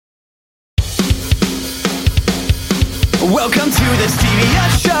Welcome to the Stevia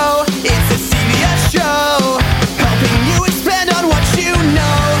Show. It's the Stevia Show. Helping you expand on what you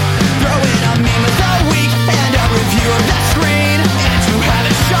know. Throw in a meme of the week and a review of the screen. And you have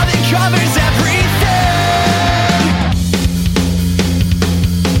a show that covers everything.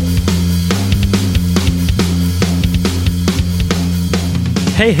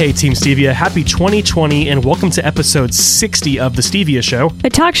 Hey, Team Stevia. Happy 2020 and welcome to episode 60 of The Stevia Show. A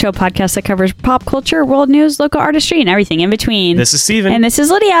talk show podcast that covers pop culture, world news, local artistry, and everything in between. This is Steven. And this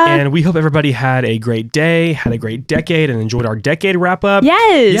is Lydia. And we hope everybody had a great day, had a great decade, and enjoyed our decade wrap-up.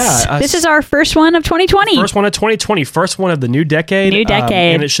 Yes. Yeah, this is our first one of 2020. First one of 2020. First one of the new decade. New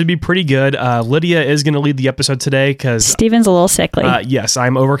decade. And it should be pretty good. Lydia is going to lead the episode today because... Steven's a little sickly. Yes,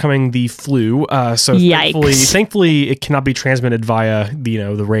 I'm overcoming the flu. So Yikes. thankfully, it cannot be transmitted via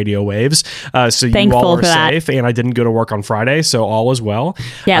the radio waves. So you Thankful all are for that. safe, and I didn't go to work on Friday, so all is well.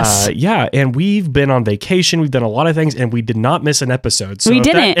 Yes. Yeah, and we've been on vacation. We've done a lot of things, and we did not miss an episode. So We if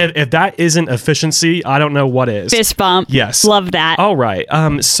didn't. If that isn't efficiency, I don't know what is. Fist bump. Yes. Love that. All right.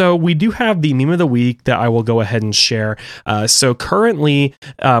 So we do have the meme of the week that I will go ahead and share. So currently,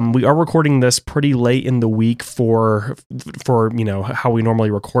 we are recording this pretty late in the week for how we normally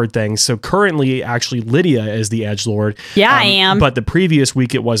record things. So currently, actually, Lydia is the edgelord. Yeah, I am. But the previous week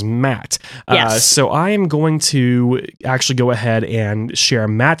it was Matt. Yes. So I am going to actually go ahead and share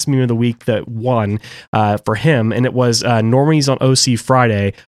Matt's meme of the week that won for him, and it was Normies on OC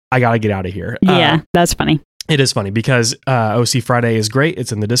Friday. I gotta get out of here. Yeah, that's funny. It is funny because OC Friday is great.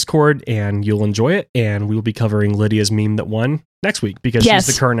 It's in the Discord, and you'll enjoy it. And we will be covering Lydia's meme that won next week because she's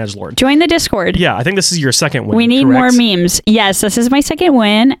the current edgelord. Join the Discord. Yeah, I think this is your second win. We need correct? more memes. Yes, this is my second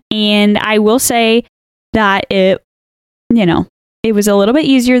win, and I will say that it was a little bit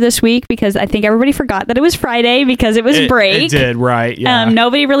easier this week because I think everybody forgot that it was Friday because it was break. It did, right? Yeah.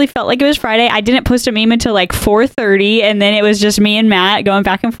 Nobody really felt like it was Friday. I didn't post a meme until like 4:30, and then it was just me and Matt going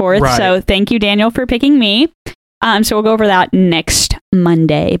back and forth. Right. So thank you, Daniel, for picking me. So we'll go over that next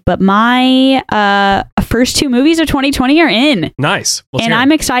Monday. But my first two movies of 2020 are in. Nice. Let's And hear it.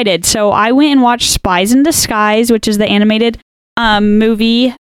 I'm excited. So I went and watched Spies in Disguise, which is the animated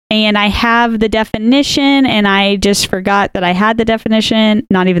movie. And I have the definition, and I just forgot that I had the definition.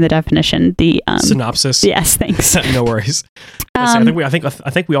 Not even the definition. The synopsis. Yes, thanks. No worries. I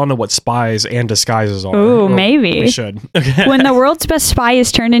think we all know what spies and disguises are. Ooh, maybe. We should. Okay. When the world's best spy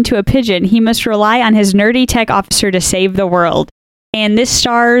is turned into a pigeon, he must rely on his nerdy tech officer to save the world. And this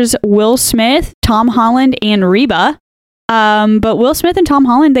stars Will Smith, Tom Holland, and Reba. But Will Smith and Tom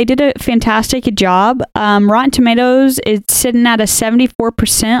Holland, they did a fantastic job. Rotten Tomatoes is sitting at a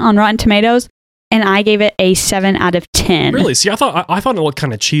 74% on Rotten Tomatoes, and I gave it a 7 out of 10. Really? See, I thought it looked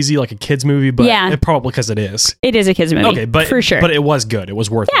kind of cheesy, like a kids movie, but it probably because it is. It is a kids movie. Okay, but for sure. But it was good. It was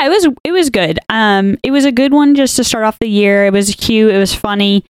worth it. Yeah, it was good. It was a good one just to start off the year. It was cute. It was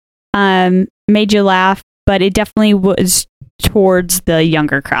funny. Made you laugh, but it definitely was towards the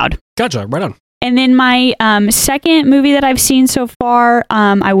younger crowd. Gotcha. Right on. And then my second movie that I've seen so far,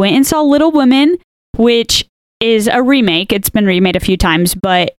 I went and saw Little Women, which is a remake. It's been remade a few times,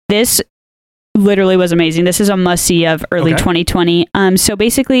 but this literally was amazing. This is a must-see of early 2020. So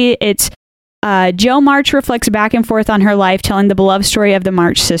basically, it's Jo March reflects back and forth on her life, telling the beloved story of the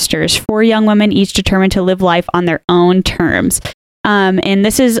March sisters, 4 young women each determined to live life on their own terms. And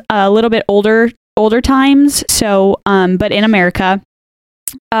this is a little bit older times, so but in America.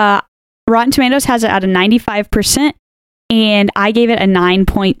 Rotten Tomatoes has it at a 95%, and I gave it a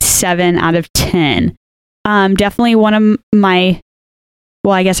 9.7 out of 10. Definitely one of my...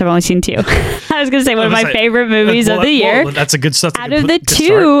 Well, I guess I've only seen 2. I was going to say one of my favorite movies of the year. Well, that's a good stuff. Out of the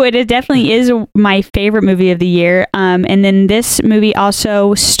 2, it definitely is my favorite movie of the year. And then this movie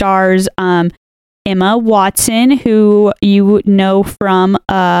also stars Emma Watson, who you know from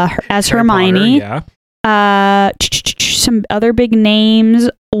as Hermione. Potter, yeah. Some other big names: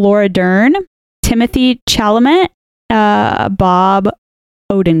 Laura Dern, Timothy Chalamet, Bob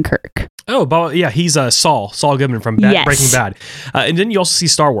Odenkirk. Oh, Bob, yeah, he's Saul Goodman from Breaking Bad. And then you also see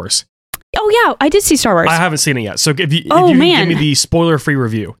Star Wars. Oh yeah, I did see Star Wars. I haven't seen it yet, so if you can give me the spoiler-free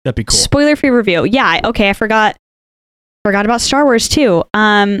review, that'd be cool. Spoiler-free review. Yeah, okay. I forgot about Star Wars too.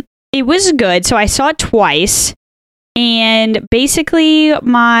 It was good, so I saw it twice. And basically,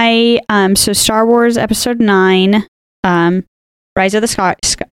 my so Star Wars Episode 9, Rise of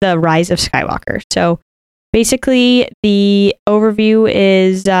Skywalker. So basically, the overview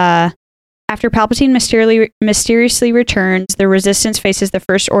is after Palpatine mysteriously returns, the Resistance faces the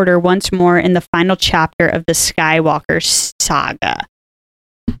First Order once more in the final chapter of the Skywalker saga.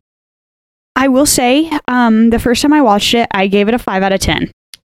 I will say, the first time I watched it, I gave it a 5 out of 10.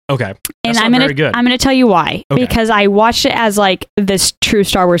 Okay. And That's not very good. I'm gonna tell you why. Okay. Because I watched it as like this true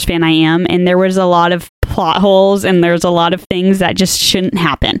Star Wars fan I am, and there was a lot of plot holes and there's a lot of things that just shouldn't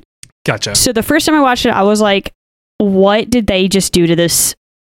happen. Gotcha. So the first time I watched it, I was like, what did they just do to this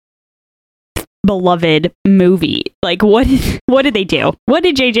beloved movie? Like, what did they do? What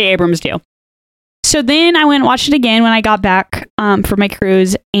did J.J. Abrams do? So then I went and watched it again when I got back for my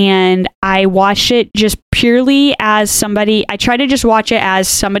cruise, and I watched it just purely as somebody. I try to just watch it as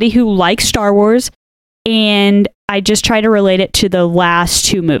somebody who likes Star Wars, and I just try to relate it to the last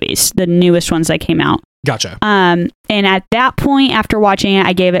two movies, the newest ones that came out. Gotcha. And at that point, after watching it,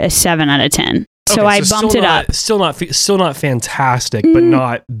 I gave it a 7 out of 10. So I bumped it up. Still not fantastic, but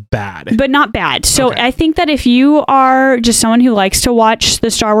not bad. But not bad. So Okay. I think that if you are just someone who likes to watch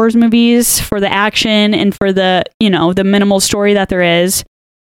the Star Wars movies for the action and for the, the minimal story that there is,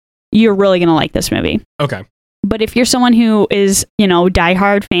 you're really going to like this movie. Okay. But if you're someone who is,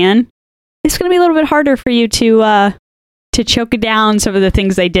 diehard fan, it's going to be a little bit harder for you to choke down some of the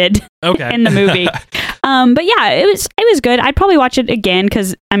things they did in the movie. But yeah, it was good. I'd probably watch it again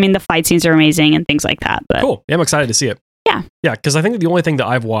because the fight scenes are amazing and things like that. But Cool. Yeah, I'm excited to see it. Yeah. Yeah, because I think the only thing that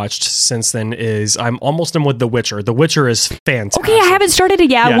I've watched since then is I'm almost done with The Witcher. The Witcher is fantastic. Okay, I haven't started it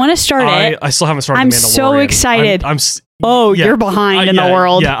yet. I want to start it. I still haven't started I'm The Mandalorian. so excited. Yeah, you're behind in the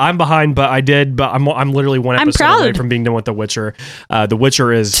world. Yeah, I'm behind, but I'm literally one episode away from being done with The Witcher. The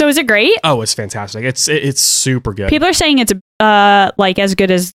Witcher is... So is it great? Oh, it's fantastic. It's super good. People are saying it's like as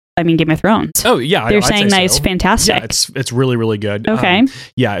good as Game of Thrones. Oh yeah, they're saying that it's fantastic. Yeah, it's really really good. Okay.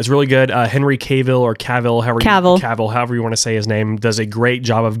 Yeah, it's really good. Henry Cavill or Cavill, however you want to say his name, does a great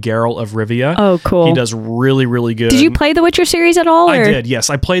job of Geralt of Rivia. Oh, cool. He does really really good. Did you play the Witcher series at all? I did. Yes,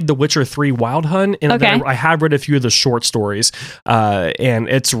 I played The Witcher 3 Wild Hunt, and then I have read a few of the short stories, and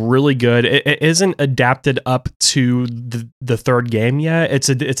it's really good. It isn't adapted up to the third game yet. It's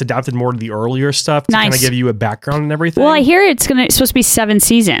adapted more to the earlier stuff to kind of give you a background and everything. Well, I hear it's supposed to be 7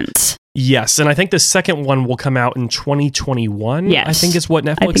 seasons. Yes, and I think the second one will come out in 2021. Yes, I think is what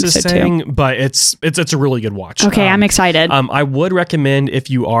Netflix is saying, too. But it's a really good watch. Okay, I'm excited. I would recommend, if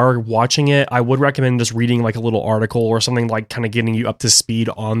you are watching it, I would recommend just reading like a little article or something, like kind of getting you up to speed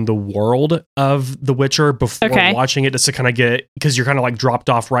on the world of The Witcher before watching it, just to kind of get, because you're kind of like dropped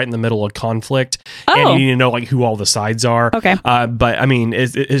off right in the middle of conflict, and you need to know like who all the sides are. Okay, but I mean,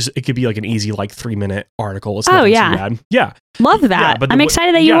 it could be like an easy like 3-minute article. It's not too bad. Yeah. Love that. I'm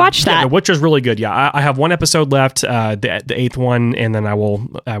excited that you watched that. The Witcher's really good. Yeah, I have one episode left, the 8th one, and then I will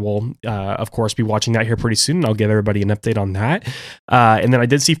of course be watching that here pretty soon. And I'll give everybody an update on that. And then I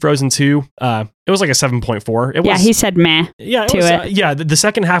did see Frozen 2. It was like a 7.4. It was, he said meh. Yeah, it. The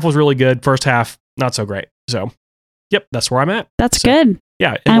second half was really good. First half not so great. So, yep, that's where I'm at. That's good.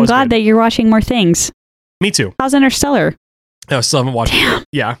 Yeah, I'm glad that you're watching more things. Me too. How's Interstellar? I still haven't watched it.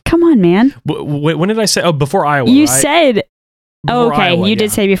 Yeah. Come on, man. When did I say? Oh, before Iowa. You right? said. Before okay, Iowa, you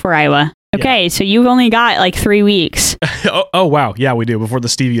did say before Iowa. Okay, so you've only got like 3 weeks. oh wow, yeah, we do before the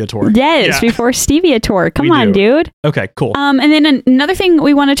Stevia tour. Yes, before Stevia tour. Come on, dude. Okay, cool. And then another thing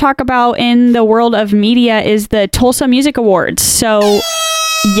we want to talk about in the world of media is the Tulsa Music Awards. So.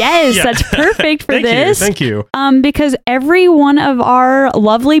 Yes, that's perfect for this. Thank you. Because every one of our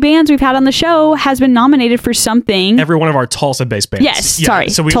lovely bands we've had on the show has been nominated for something. Every one of our Tulsa-based bands. Yes, sorry.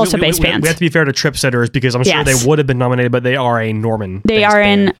 So Tulsa-based bands. We have to be fair to Trip Sitters because I'm sure they would have been nominated, but they are a Norman. They are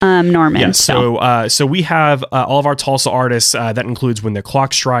in Norman. Yes. So we have all of our Tulsa artists. That includes When the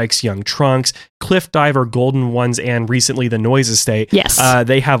Clock Strikes, Young Trunks, Cliff Diver, Golden Ones, and recently the Noise Estate. Yes.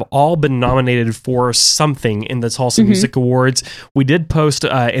 They have all been nominated for something in the Tulsa Music Awards. We did post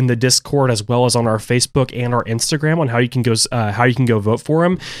in the Discord as well as on our Facebook and our Instagram on how you can go vote for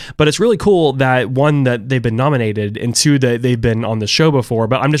them. But it's really cool that one, that they've been nominated, and two, that they've been on the show before.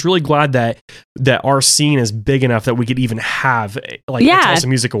 But I'm just really glad that our scene is big enough that we could even have like the Tulsa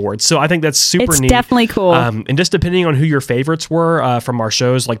Music Awards. So I think that's super neat. It's definitely cool. And just depending on who your favorites were from our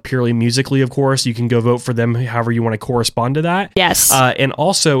shows, like purely musically, of course, you can go vote for them however you want to correspond to that. Yes. And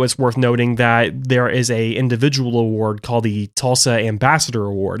also it's worth noting that there is a individual award called the Tulsa Ambassador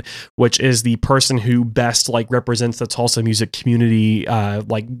Award, which is the person who best like represents the Tulsa music community,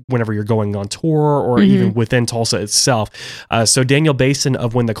 like whenever you're going on tour or even within Tulsa itself. So Daniel Basin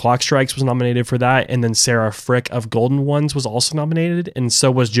of When the Clock Strikes was nominated for that, and then Sarah Frick of Golden Ones was also nominated, and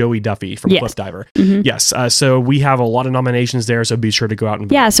so was Joey Duffy from Cliff Diver. Yes. So we have a lot of nominations there, so be sure to go out and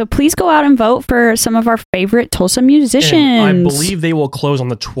vote. Yeah, so please go out and vote for some of our favorite Tulsa musicians. And I believe they will close on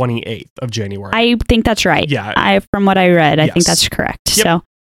the 28th of January. I think that's right. Yeah. From what I read, I think that's correct. Yep. So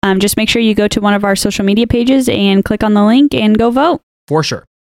just make sure you go to one of our social media pages and click on the link and go vote. For sure.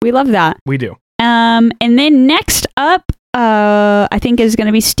 We love that. We do. And then next up, I think is going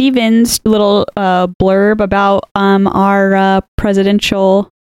to be Steven's little blurb about our presidential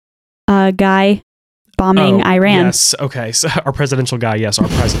guy bombing Iran. Yes. Okay. So our presidential guy. Yes, our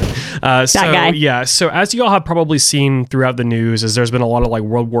president. That guy. Yeah. So as you all have probably seen throughout the news, is there's been a lot of like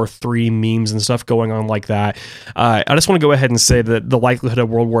World War III memes and stuff going on like that. I just want to go ahead and say that the likelihood of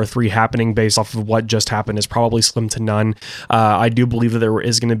World War III happening based off of what just happened is probably slim to none. I do believe that there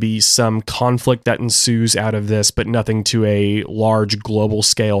is going to be some conflict that ensues out of this, but nothing to a large global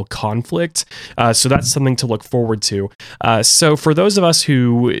scale conflict. So that's something to look forward to. So for those of us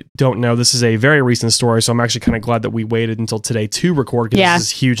who don't know, this is a very recent story. So I'm actually kind of glad that we waited until today to record because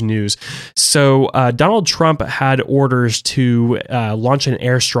this is huge news. So Donald Trump had orders to launch an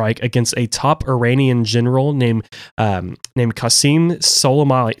airstrike against a top Iranian general named Qasem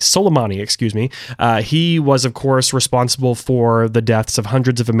Soleimani. Excuse me. He was, of course, responsible for the deaths of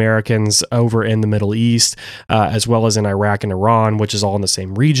hundreds of Americans over in the Middle East, as well as in Iraq and Iran, which is all in the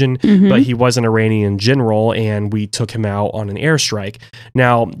same region. Mm-hmm. But he was an Iranian general, and we took him out on an airstrike.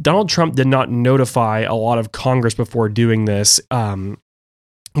 Now, Donald Trump did not notify a lot of Congress before doing this,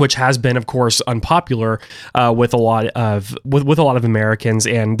 which has been, of course, unpopular with a lot of Americans.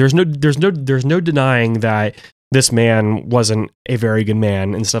 And there's no denying that this man wasn't a very good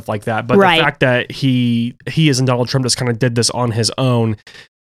man and stuff like that. But the fact that he is and Donald Trump just kind of did this on his own,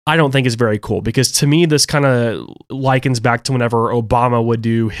 I don't think is very cool, because to me, this kind of likens back to whenever Obama would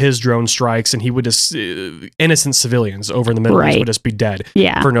do his drone strikes and he would just, innocent civilians over in the Middle East would just be dead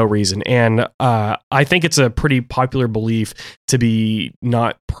for no reason. And I think it's a pretty popular belief to be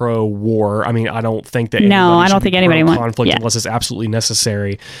not pro-war. I mean, I don't think that anybody wants conflict unless it's absolutely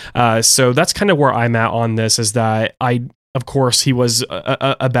necessary. So that's kind of where I'm at on this, is that of course, he was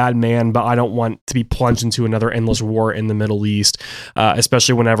a bad man, but I don't want to be plunged into another endless war in the Middle East,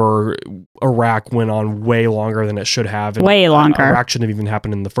 especially whenever Iraq went on way longer than it should have. Way longer. Iraq shouldn't have even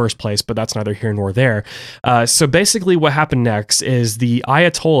happened in the first place, but that's neither here nor there. So basically what happened next is the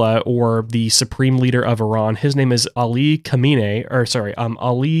Ayatollah, or the supreme leader of Iran, his name is Ali Khamenei,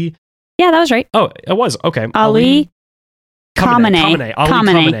 Ali... Yeah, that was right. Oh, it was. Okay. Ali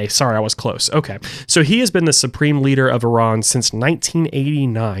Khamenei. Sorry, I was close. Okay. So he has been the supreme leader of Iran since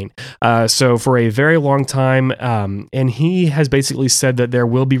 1989. So for a very long time. And he has basically said that there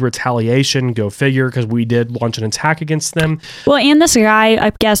will be retaliation. Go figure, because we did launch an attack against them. Well, and this guy,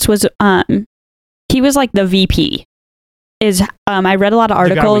 I guess, was he was like the VP. I read a lot of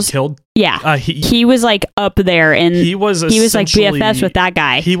articles. The guy we killed? Yeah. He was like up there, and he was like BFFs with that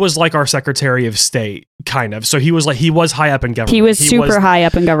guy. He was like our Secretary of State, kind of. So he was high up in government. He was super high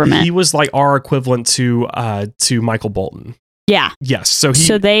up in government. He was like our equivalent to Michael Bolton. Yeah. Yes. So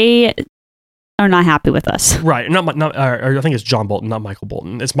they are not happy with us. Right. I think it's John Bolton, not Michael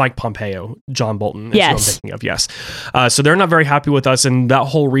Bolton. It's Mike Pompeo. John Bolton is who I'm thinking of. Yes. So they're not very happy with us, and that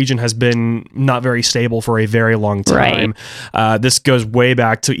whole region has been not very stable for a very long time. Right. This goes way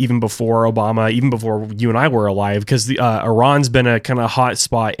back to even before Obama, even before you and I were alive, because Iran's been a kind of hot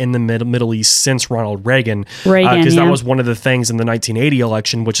spot in the Middle East since Ronald Reagan. Because that was one of the things in the 1980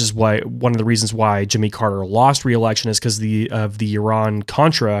 election, which is why one of the reasons why Jimmy Carter lost re-election, is because of the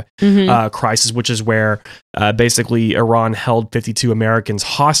Iran-Contra crisis, which is where basically Iran held 52 Americans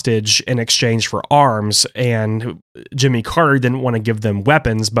hostage in exchange for arms, and Jimmy Carter didn't want to give them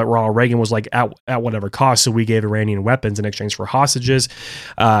weapons, but Ronald Reagan was like, at whatever cost, so we gave Iranian weapons in exchange for hostages.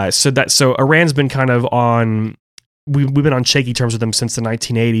 So Iran's been kind of on... We've been on shaky terms with them since the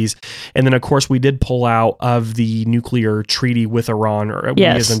 1980s. And then, of course, we did pull out of the nuclear treaty with Iran, or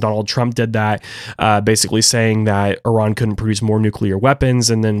as in Donald Trump did that, basically saying that Iran couldn't produce more nuclear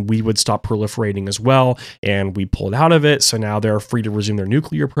weapons, and then we would stop proliferating as well. And we pulled out of it. So now they're free to resume their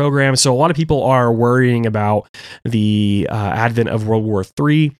nuclear program. So a lot of people are worrying about the advent of World War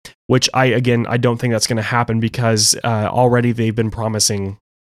III, which I don't think that's going to happen, because already they've been promising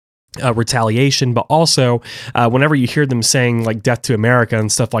retaliation, but also whenever you hear them saying like death to America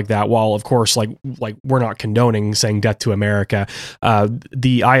and stuff like that, while of course like we're not condoning saying death to America,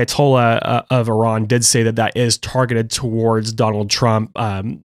 the Ayatollah of Iran did say that is targeted towards Donald Trump,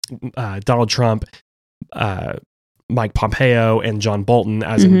 Mike Pompeo, and John Bolton,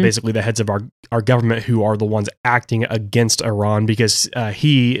 as in basically the heads of our government, who are the ones acting against Iran, because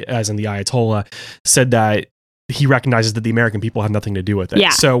he, as in the Ayatollah, said that he recognizes that the American people have nothing to do with it. Yeah.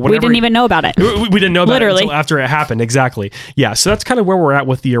 So we didn't even know about it. We didn't know about Literally. it until after it happened. Exactly. Yeah. So that's kind of where we're at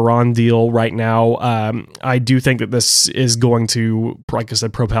with the Iran deal right now. I do think that this is going to, like I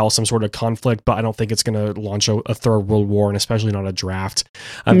said, propel some sort of conflict, but I don't think it's going to launch a third world war, and especially not a draft.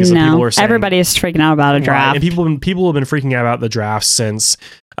 Because people are saying, everybody is freaking out about a draft. Right, and people have been freaking out about the draft since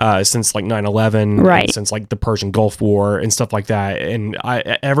like 9/11, right? And since like the Persian Gulf War and stuff like that. And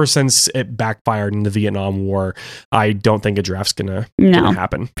ever since it backfired in the Vietnam War, I don't think a draft's gonna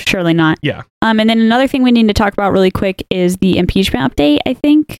happen. Surely not. Yeah. And then another thing we need to talk about really quick is the impeachment update. I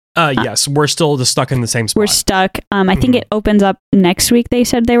think. Yes, we're still just stuck in the same spot. We're stuck. I think it opens up next week. They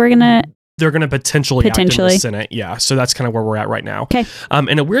said they were gonna. They're going to potentially act in the Senate. Yeah. So that's kind of where we're at right now. Okay.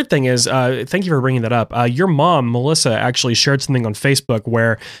 And a weird thing is, thank you for bringing that up. Your mom, Melissa, actually shared something on Facebook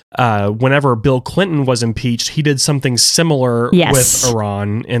where whenever Bill Clinton was impeached, he did something similar with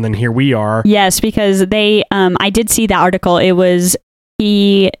Iran. And then here we are. Yes, because I did see that article. It was,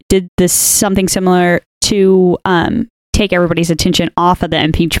 he did something similar to take everybody's attention off of the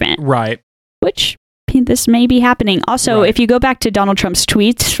impeachment. Right. Which... this may be happening. Also, if you go back to Donald Trump's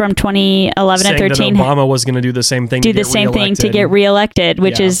tweets from 2011 and 13, that Obama was going to do the same thing. To get reelected,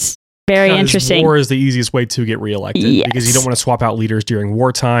 which is very interesting. War is the easiest way to get reelected because you don't want to swap out leaders during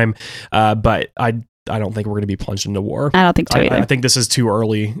wartime. But I don't think we're going to be plunged into war. I don't think so either. I think this is too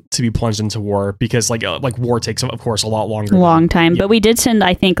early to be plunged into war because like war takes, of course, a lot longer. Long time. But we did send,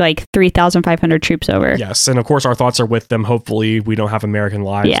 I think, like 3,500 troops over. Yes. And of course, our thoughts are with them. Hopefully we don't have American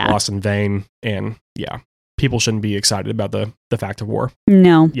lives lost in vain. And people shouldn't be excited about the fact of war.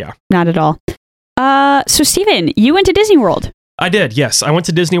 No. Yeah. Not at all. So Steven, you went to Disney World. I did, yes. I went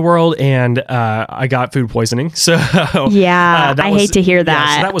to Disney World and I got food poisoning. So I hate to hear that.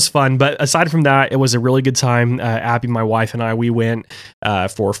 Yeah, so that was fun. But aside from that, it was a really good time. Abby, my wife, and I, we went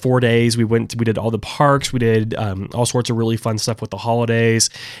for 4 days. We did all the parks. We did all sorts of really fun stuff with the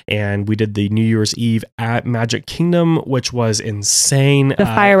holidays. And we did the New Year's Eve at Magic Kingdom, which was insane. The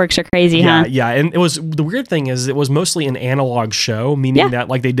fireworks are crazy, huh? Yeah. And the weird thing is it was mostly an analog show, meaning that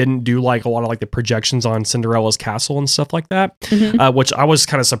like they didn't do like a lot of like the projections on Cinderella's castle and stuff like that. Which I was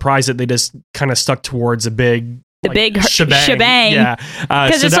kind of surprised that they just kind of stuck towards a big shebang. Yeah,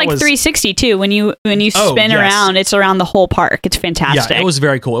 because it's like 360 too. When you spin around, it's around the whole park. It's fantastic. Yeah, it was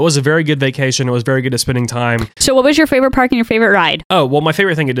very cool. It was a very good vacation. It was very good at spending time. So, what was your favorite park and your favorite ride? Oh well, my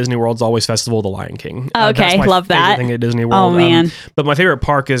favorite thing at Disney World is always Festival of the Lion King. Okay, love that. Thing at Disney World. Oh man! But my favorite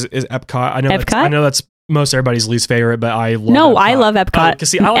park is Epcot. I know that's most everybody's least favorite, but I love Epcot. I love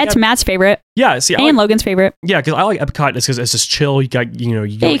Epcot. That's Matt's favorite. Yeah, Logan's favorite. Yeah, because I like Epcot because it's just chill. You got you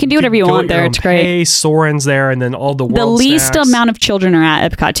can do whatever you want there. It's great. Soarin's there, and then all the least snacks. amount of children are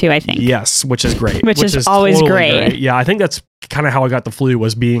at Epcot too. I think. Yes, which is great. which is always totally great. Yeah, I think that's kind of how I got the flu,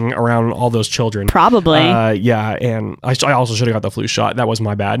 was being around all those children. Probably. Yeah, and I also should have got the flu shot. That was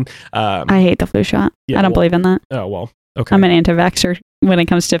my bad. I hate the flu shot. Yeah, I don't believe in that. Oh well. Okay. I'm an anti-vaxxer when it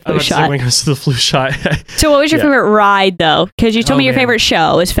comes to flu shot. When it comes to the flu shot. So, what was your favorite ride, though? Because you told me your favorite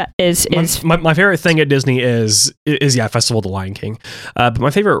show is my favorite thing at Disney is Festival of the Lion King. But my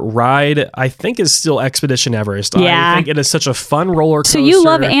favorite ride, I think, is still Expedition Everest. Yeah. I think it is such a fun roller coaster. So you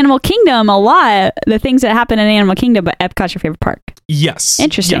love Animal Kingdom a lot. The things that happen in Animal Kingdom, but Epcot's your favorite park. Yes.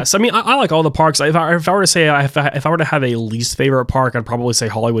 Interesting. Yes. I mean, I like all the parks. If I were to say if I were to have a least favorite park, I'd probably say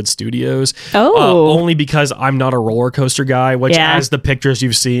Hollywood Studios. Oh. Only because I'm not a roller coaster guy, which as the pictures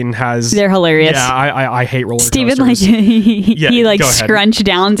you've seen they're hilarious. Yeah, I hate roller coasters. Steven he scrunched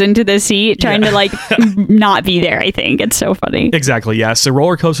down into the seat trying to not be there. I think it's so funny. Exactly. Yeah. So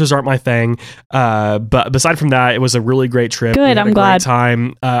roller coasters aren't my thing. But aside from that, it was a really great trip. Good. I'm glad. Great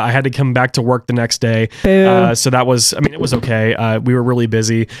time. I had to come back to work the next day. So that was. I mean, it was okay. We were really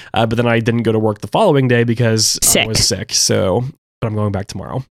busy. But then I didn't go to work the following day because I was sick. So. But I'm going back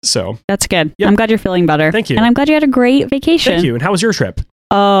tomorrow. So that's good. Yep. I'm glad you're feeling better. Thank you. And I'm glad you had a great vacation. Thank you. And how was your trip?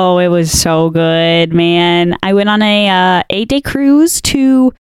 Oh, it was so good, man. I went on a 8-day cruise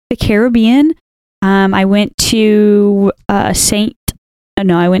to the Caribbean. I went to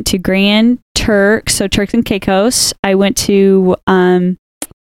I went to Grand Turks, so Turks and Caicos. I went to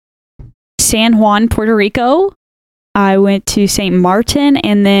San Juan, Puerto Rico. I went to St. Martin,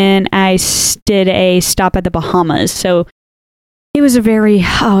 and then I did a stop at the Bahamas. So it was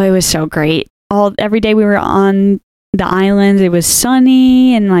it was so great. Every day we were on the islands, it was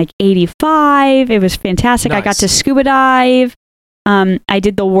sunny and like 85. It was fantastic. Nice. I got to scuba dive. I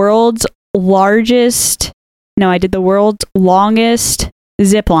did the world's longest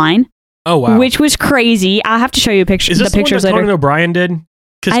zip line. Oh wow! Which was crazy. I'll have to show you pictures. Is this the pictures one that Conan O'Brien did?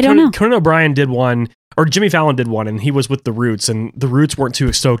 I don't know. Conan O'Brien did one, or Jimmy Fallon did one, and he was with the Roots, and the Roots weren't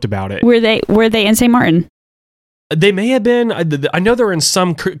too stoked about it. Were they in St. Martin? They may have been. I know they're in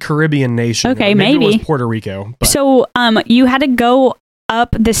some Caribbean nation. Okay, maybe. It maybe. was Puerto Rico. But. So you had to go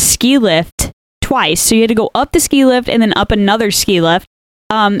up the ski lift twice. So you had to go up the ski lift and then up another ski lift.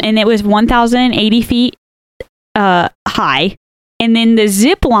 And it was 1,080 feet high. And then the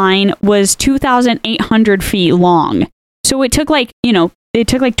zip line was 2,800 feet long. So it took like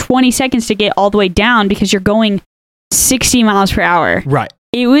 20 seconds to get all the way down because you're going 60 miles per hour. Right.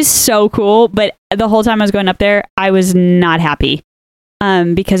 It was so cool, but the whole time I was going up there, I was not happy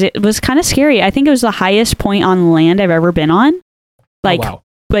because it was kind of scary. I think it was the highest point on land I've ever been on. Like, oh, wow.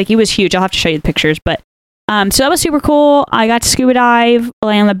 Like it was huge. I'll have to show you the pictures, but so that was super cool. I got to scuba dive,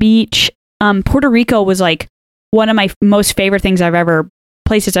 lay on the beach. Puerto Rico was like one of my most favorite places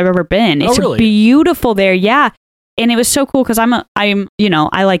I've ever been. It's really? Beautiful there, yeah. And it was so cool because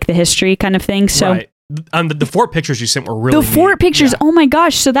I like the history kind of thing. So. Right. The fort pictures you sent were really the fort neat. pictures. Yeah. Oh my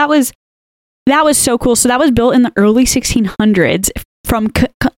gosh! So that was so cool. So that was built in the early 1600s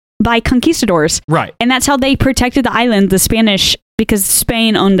by conquistadors, right? And that's how they protected the island, the Spanish, because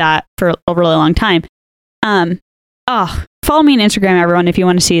Spain owned that for a really long time. Follow me on Instagram, everyone, if you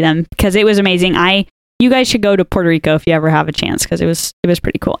want to see them because it was amazing. You guys should go to Puerto Rico if you ever have a chance because it was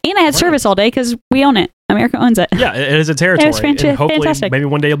pretty cool. And I had service all day because we own it. America owns it. Yeah, it is a territory. It was and hopefully, fantastic. Maybe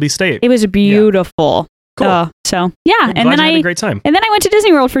one day you'll be state. It was beautiful. Yeah. Cool. So yeah, and then I had a great time. And then I went to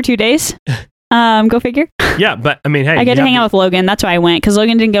Disney World for 2 days. Go figure. Yeah, but I mean, hey, I get to hang out with Logan. That's why I went because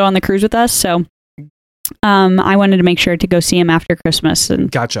Logan didn't go on the cruise with us. So, I wanted to make sure to go see him after Christmas and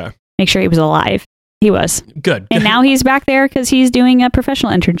gotcha. Make sure he was alive. He was good, and now he's back there because he's doing a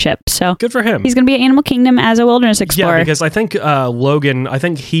professional internship. So good for him. He's going to be at Animal Kingdom as a wilderness explorer. Yeah, because I think Logan. I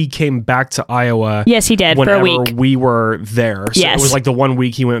think he came back to Iowa. Yes, he did for a week. We were there. So yes, it was like the 1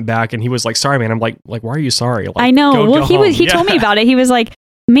 week he went back, and he was like, "Sorry, man." I'm like, why are you sorry? Like, I know. Well, he told me about it. He was like,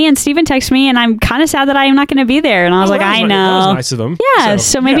 "Man, Steven texted me, and I'm kind of sad that I am not going to be there." And I was like, "I know." That was nice of him. Yeah.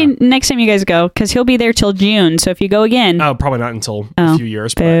 So maybe next time you guys go, because he'll be there till June. So if you go again, probably not until a few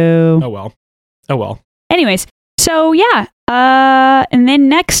years. But, boo. Oh well. Anyways, so yeah, and then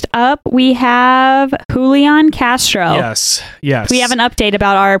next up we have Julian Castro. Yes. We have an update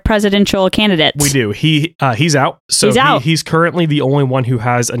about our presidential candidates. We do. He's out. So he's out. He's currently the only one who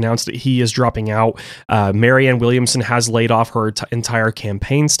has announced that he is dropping out. Marianne Williamson has laid off her entire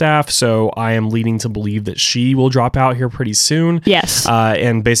campaign staff, so I am leading to believe that she will drop out here pretty soon. Yes.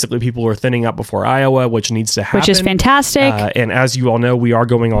 And basically people are thinning up before Iowa, which needs to happen. Which is fantastic. And as you all know, we are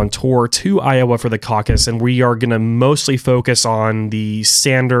going on tour to Iowa for the caucus, and we are going to mostly focus on the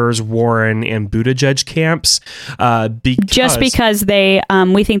Sanders, Warren, and Buttigieg camps. Because they,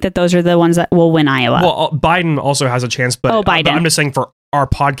 we think that those are the ones that will win Iowa. Well, Biden also has a chance, but Biden. I'm just saying for our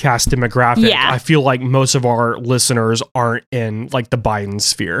podcast demographic, yeah. I feel like most of our listeners aren't in like the Biden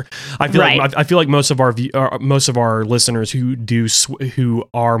sphere. I feel like most of our listeners who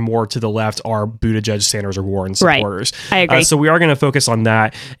are more to the left are Buttigieg, Sanders, or Warren supporters. Right. I agree. So we are going to focus on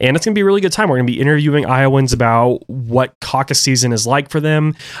that, and it's going to be a really good time. We're going to be interviewing Iowans about what caucus season is like for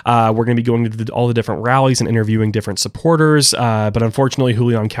them. We're going to be going to all the different rallies and interviewing different supporters. But unfortunately,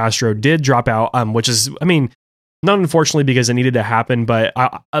 Julian Castro did drop out, which is, I mean, not unfortunately because it needed to happen, but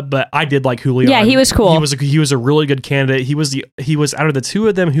I did like Julian. Yeah, he was cool. He was a really good candidate. He was out of the two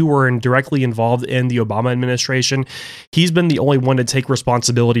of them who were directly involved in the Obama administration. He's been the only one to take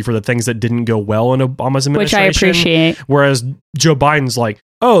responsibility for the things that didn't go well in Obama's administration, which I appreciate. Whereas Joe Biden's like,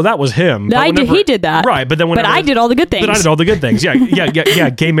 oh, that was him. He did that, right? But I did all the good things. But I did all the good things. Yeah.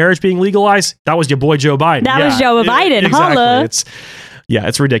 Gay marriage being legalized. That was your boy Joe Biden. That was Joe Biden. Exactly. Holla.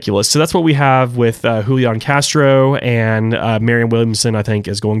 It's ridiculous. So that's what we have with Julian Castro, and Marianne Williamson, I think,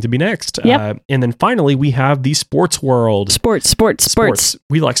 is going to be next. Yep. And then finally, we have the sports world. Sports.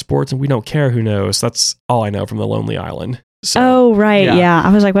 We like sports, and we don't care who knows. That's all I know from the Lonely Island. So, oh, right. Yeah.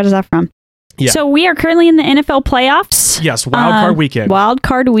 I was like, what is that from? Yeah. So we are currently in the NFL playoffs. Yes, Wild Card Weekend. Wild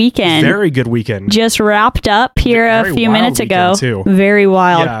Card Weekend. Very good weekend. Just wrapped up here a few minutes ago. Too. Very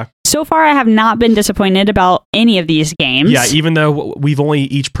wild. Yeah. So far, I have not been disappointed about any of these games. Yeah, even though we've only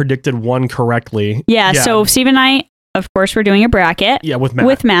each predicted one correctly. Yeah. So Steve and I, of course, we're doing a bracket. Yeah,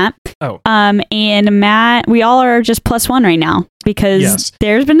 with Matt. Oh. And Matt, we all are just +1 right now because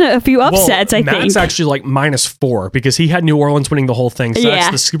there's been a few upsets, I think. Matt's actually like -4 because he had New Orleans winning the whole thing. So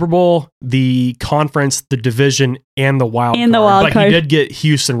that's the Super Bowl, the conference, the division, and the wild card. But he did get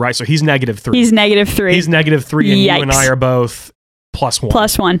Houston right, so he's -3. He's -3. He's -3, and you and I are both +1.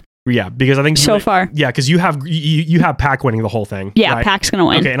 +1. Yeah, because I think so far. Yeah, because you have Pac winning the whole thing. Yeah, right? Pac's gonna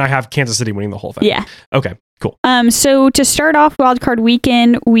win. Okay, and I have Kansas City winning the whole thing. Yeah. Okay, cool. So to start off Wild Card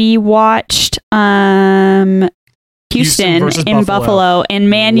Weekend, we watched Houston versus in Buffalo. And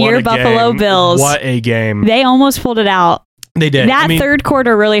man, What your a Buffalo game. Bills. What a game. They almost pulled it out. They did. That third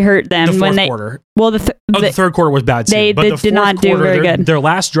quarter really hurt them the fourth when they. quarter. Well, the third quarter was bad too. They but the did fourth not do quarter, very their, good. Their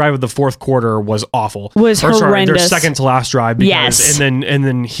last drive of the fourth quarter was awful. Was Sorry, horrendous. their second to last drive. Because, Yes. And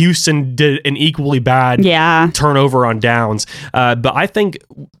then Houston did an equally bad turnover on downs. But I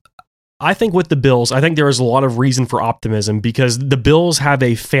think with the Bills, I think there is a lot of reason for optimism because the Bills have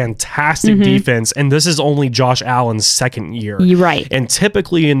a fantastic defense, and this is only Josh Allen's second year. You're right. And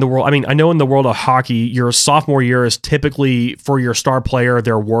typically in the world, I mean, I know in the world of hockey, your sophomore year is typically for your star player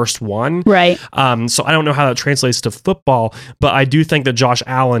their worst one. Right. So I don't know how that translates to football, but I do think that Josh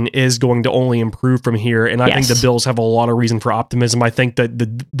Allen is going to only improve from here, and I think the Bills have a lot of reason for optimism. I think that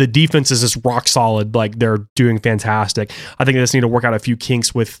the defense is just rock solid, like they're doing fantastic. I think they just need to work out a few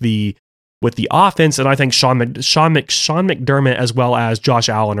kinks with the offense, and I think Sean McDermott as well as Josh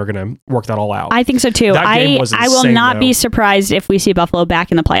Allen are going to work that all out. I think so too. That game was I will insane, not though. be surprised if we see Buffalo back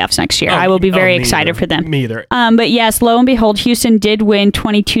in the playoffs next year. I will be very excited for them. Me either. But yes, lo and behold, Houston did win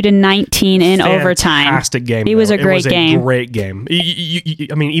 22-19 in overtime. Fantastic game. It was a great game. Great game.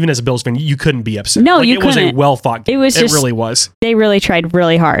 I mean, even as a Bills fan, you couldn't be upset. No, like, you it was couldn't. a well thought game. It was just, really was. They really tried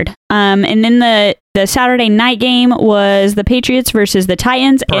really hard. And then the Saturday night game was the Patriots versus the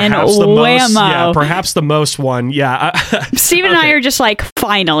Titans, Perhaps and the most, whammo. perhaps the most one. Yeah. Steven and I are just like,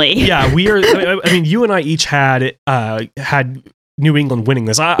 finally. Yeah, we are. I mean, you and I each had New England winning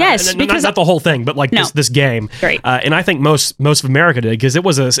this. Yes, because not the whole thing, but like this game. Right. And I think most of America did because it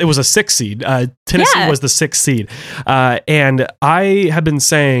was a 6 seed. Tennessee was the 6th seed, and I have been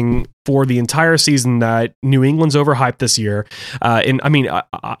saying for the entire season that New England's overhyped this year. And I mean,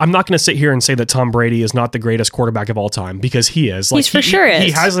 I'm not going to sit here and say that Tom Brady is not the greatest quarterback of all time because he is. Like, He's for sure is. He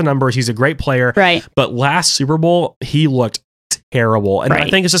has the numbers. He's a great player. Right. But last Super Bowl, he looked terrible. And I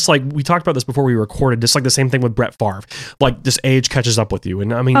think it's just like, we talked about this before we recorded, just like the same thing with Brett Favre. Like, this age catches up with you.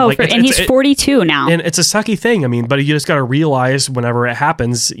 And I mean, and he's 42 now. And it's a sucky thing. I mean, but you just got to realize whenever it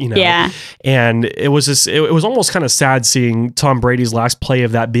happens, you know. Yeah. And it was just, it was almost kind of sad seeing Tom Brady's last play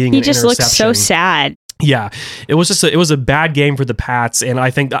of that being he an just interception. looks so sad. Yeah, it was just it was a bad game for the Pats, and I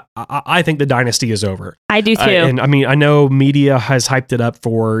think the dynasty is over. I do too. And I mean, I know media has hyped it up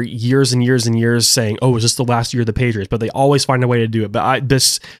for years and years and years, saying, "Oh, is this the last year of the Patriots?" But they always find a way to do it. But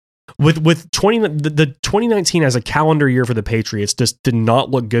with 2019 as a calendar year for the Patriots just did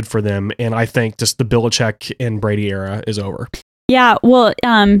not look good for them, and I think just the Belichick and Brady era is over. Yeah, well,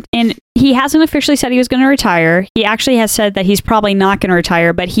 and he hasn't officially said he was going to retire. He actually has said that he's probably not going to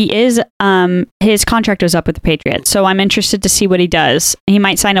retire, but he is, his contract is up with the Patriots. So I'm interested to see what he does. He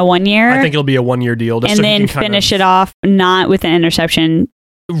might sign a 1 year. I think it'll be a 1 year deal. And then finish it off, not with an interception.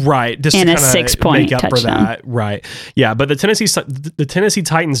 Right, just and to a 6-point make up touchdown. for that. Right, yeah, but the Tennessee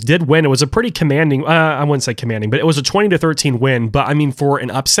Titans did win. It was a pretty commanding. I wouldn't say commanding, but it was a 20-13 win. But I mean, for an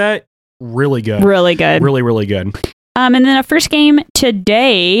upset, really good, really good, really good. And then a first game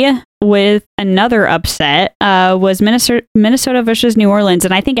today with another upset was Minnesota versus New Orleans,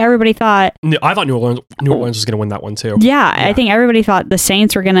 and I think everybody thought. I thought New Orleans was going to win that one too. Yeah, I think everybody thought the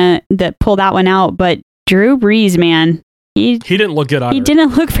Saints were going to pull that one out, but Drew Brees, man. He didn't look good either. He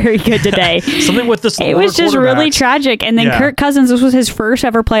didn't look very good today. Something with this. It was just really tragic. And then Kirk Cousins, this was his first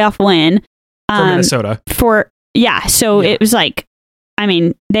ever playoff win for Minnesota. It was like, I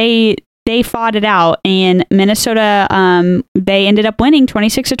mean, they fought it out, and Minnesota, they ended up winning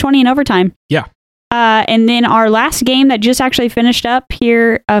 26-20 in overtime. Yeah. And then our last game that just actually finished up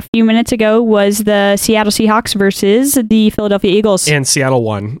here a few minutes ago was the Seattle Seahawks versus the Philadelphia Eagles. And Seattle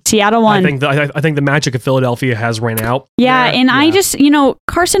won. I think the magic of Philadelphia has ran out. Yeah, I just,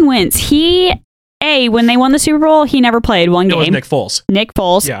 Carson Wentz, when they won the Super Bowl, he never played one game. It was Nick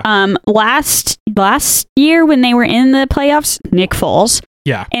Foles. Yeah. Last year when they were in the playoffs, Nick Foles.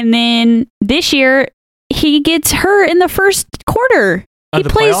 Yeah. And then this year, he gets hurt in the first quarter. Of the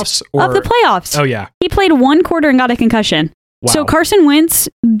playoffs. Oh, yeah. He played one quarter and got a concussion. Wow. So Carson Wentz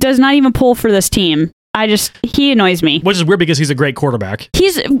does not even pull for this team. He annoys me. Which is weird because he's a great quarterback.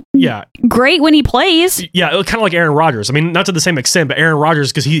 He's great when he plays. Yeah, kind of like Aaron Rodgers. I mean, not to the same extent, but Aaron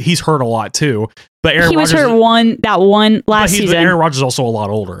Rodgers, because he's hurt a lot too. But Aaron Rodgers was hurt that one last season. Aaron Rodgers is also a lot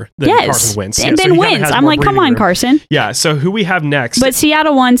older than Carson Wentz. And then Wentz. I'm like, come on, Carson. Yeah, so who we have next? But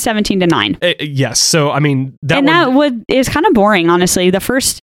Seattle won 17-9. Yes, so I mean, that is kind of boring, honestly. The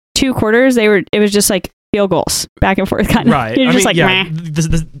first 2 quarters, it was just like field goals back and forth kind of. Right. You're just this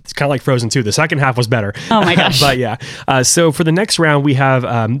it's kind of like Frozen 2. The second half was better. Oh my gosh. But yeah. So for the next round, we have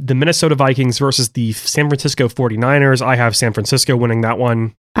the Minnesota Vikings versus the San Francisco 49ers. I have San Francisco winning that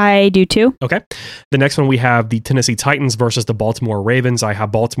one. I do too. Okay. The next one we have the Tennessee Titans versus the Baltimore Ravens. I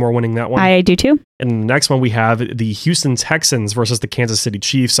have Baltimore winning that one. I do too. And the next one we have the Houston Texans versus the Kansas City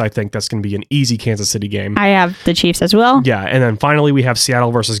Chiefs. I think that's going to be an easy Kansas City game. I have the Chiefs as well. Yeah, and then finally we have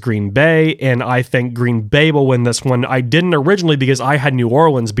Seattle versus Green Bay, and I think Green Bay will win this one. I didn't originally because I had New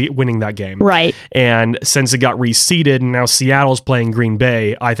Orleans winning that game. Right. And since it got reseeded and now Seattle's playing Green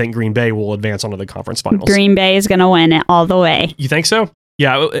Bay, I think Green Bay will advance onto the conference finals. Green Bay is going to win it all the way. You think so?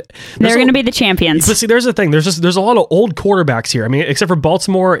 Yeah, they're going to be the champions. But see, there's the thing. There's a lot of old quarterbacks here. I mean, except for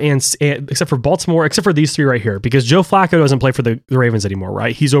Baltimore except for these three right here, because Joe Flacco doesn't play for the Ravens anymore,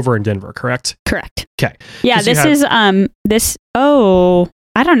 right? He's over in Denver, correct? Correct. Okay. Yeah, this is this. Oh,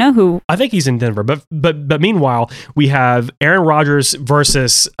 I don't know who. I think he's in Denver, but meanwhile, we have Aaron Rodgers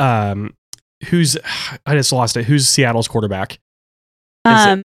versus who's I just lost it. Who's Seattle's quarterback?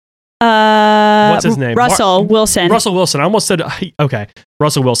 What's his name? Russell Wilson. Russell Wilson. I almost said okay.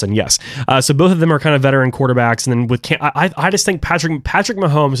 Russell Wilson. Yes. So both of them are kind of veteran quarterbacks, and then with I just think Patrick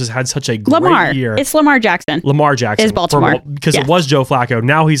Mahomes has had such a great year. It's Lamar Jackson. Lamar Jackson is Baltimore because it was Joe Flacco.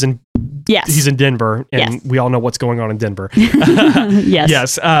 Now he's in. Yes. He's in Denver, and yes. we all know what's going on in Denver. Yes.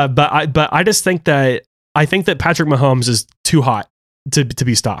 Yes. But I just think that Patrick Mahomes is too hot to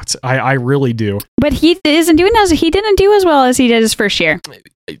be stopped. I really do. But he didn't do as well as he did his first year.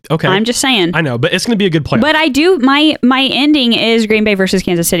 Okay. I'm just saying. I know, but it's going to be a good playoff. But I do my ending is Green Bay versus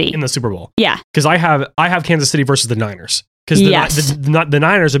Kansas City in the Super Bowl. Yeah. Because I have Kansas City versus the Niners. Because the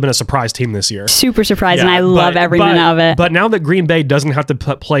Niners have been a surprise team this year. Super surprise, and I love every minute of it. But now that Green Bay doesn't have to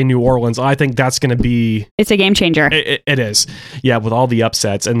play New Orleans, I think that's going to be... It's a game changer. It is. Yeah, with all the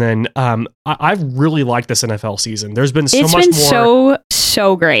upsets. And then I've really liked this NFL season. There's been so much more...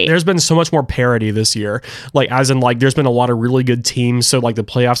 so great. There's been so much more parity this year. There's been a lot of really good teams. So the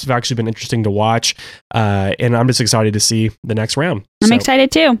playoffs have actually been interesting to watch. And I'm just excited to see the next round. I'm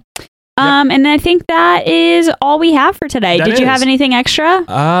excited too. And I think that is all we have for today. Did you have anything extra?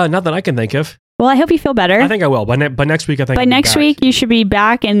 Not that I can think of. Well, I hope you feel better. I think I will. By next week, I think. By next week, you should be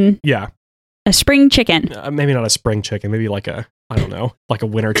back in. Yeah. A spring chicken. Maybe not a spring chicken. Maybe like a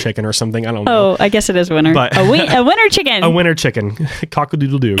winter chicken or something. I don't know. Oh, I guess it is winter. But a winter chicken. A winter chicken.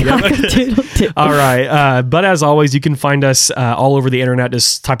 Cock-a-doodle-doo. Cock-a-doodle-doo. All right. But as always, you can find us all over the internet.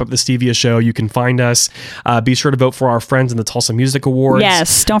 Just type up The Stevia Show. You can find us. Be sure to vote for our friends in the Tulsa Music Awards.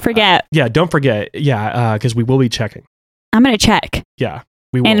 Yes. Don't forget. Don't forget. Yeah. Because we will be checking. I'm going to check. Yeah.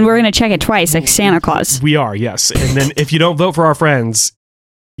 We will. And we're going to check it twice, like Santa Claus. We are, yes. And then if you don't vote for our friends...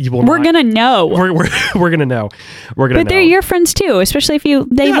 We're gonna know. We're gonna know. But they're your friends too, especially if you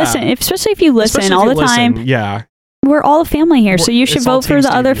listen. Especially if you listen all the time. Yeah. We're all a family here, so you should vote for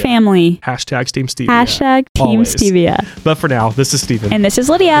the other family. Hashtag Team Stevia. Hashtag Team Stevia. But for now, this is Steven. And this is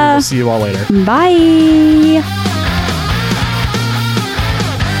Lydia. We'll see you all later. Bye.